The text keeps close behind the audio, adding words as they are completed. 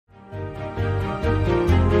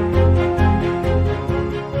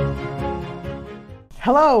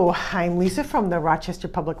Hello, I'm Lisa from the Rochester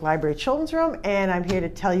Public Library Children's Room, and I'm here to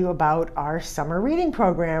tell you about our summer reading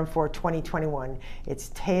program for 2021. It's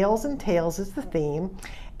Tales and Tales is the theme,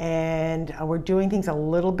 and we're doing things a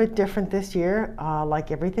little bit different this year. Like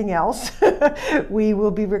everything else, we will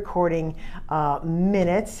be recording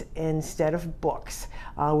minutes instead of books.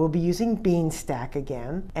 We'll be using Beanstack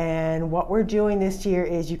again, and what we're doing this year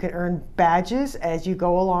is you can earn badges as you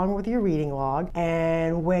go along with your reading log,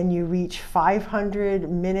 and when you reach 500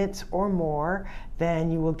 minutes or more,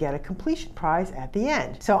 then you will get a completion prize at the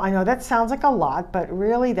end. So I know that sounds like a lot, but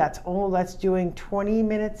really that's doing 20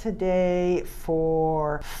 minutes a day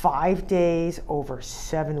for 5 days over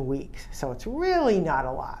 7 weeks. So it's really not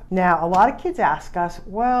a lot. Now, a lot of kids ask us,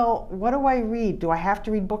 well, what do I read? Do I have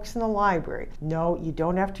to read books in the library? No, you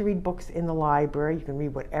don't have to read books in the library. You can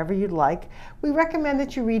read whatever you'd like. We recommend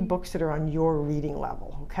that you read books that are on your reading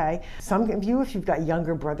level, okay? Some of you, if you've got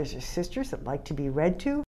younger brothers or sisters that like to be read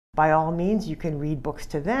to, by all means, you can read books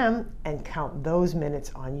to them and count those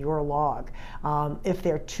minutes on your log. If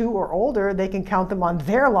they're 2 or older, they can count them on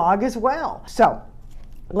their log as well. So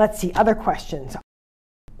let's see, other questions.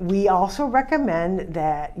 We also recommend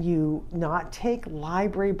that you not take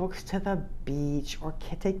library books to the beach or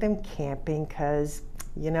take them camping, because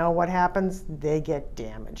you know what happens? They get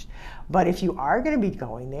damaged. But if you are going to be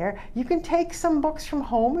going there, you can take some books from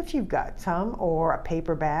home if you've got some, or a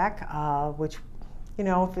paperback, which, you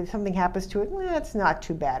know, if something happens to it, it's not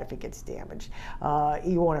too bad if it gets damaged.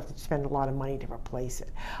 You won't have to spend a lot of money to replace it.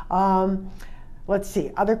 Let's see,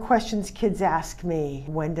 other questions kids ask me.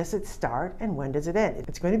 When does it start and when does it end?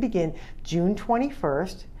 It's going to begin June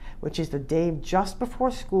 21st, which is the day just before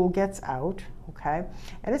school gets out, okay?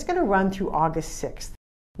 And it's going to run through August 6th.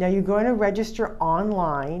 Now you're going to register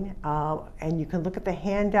online, and you can look at the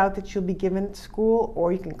handout that you'll be given at school,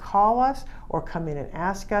 or you can call us or come in and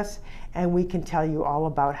ask us, and we can tell you all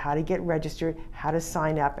about how to get registered, how to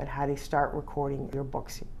sign up, and how to start recording your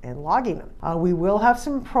books and logging them. We will have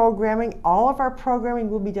some programming. All of our programming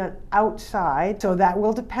will be done outside, so that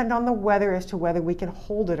will depend on the weather as to whether we can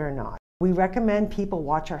hold it or not. We recommend people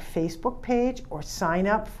watch our Facebook page or sign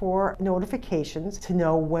up for notifications to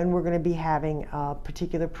know when we're going to be having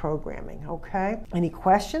particular programming, okay? Any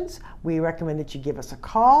questions? We recommend that you give us a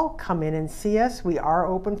call, come in and see us. We are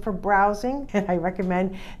open for browsing, and I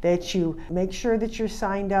recommend that you make sure that you're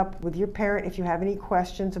signed up with your parent if you have any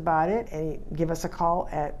questions about it, and give us a call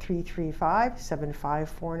at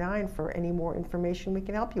 335-7549 for any more information we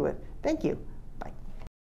can help you with. Thank you.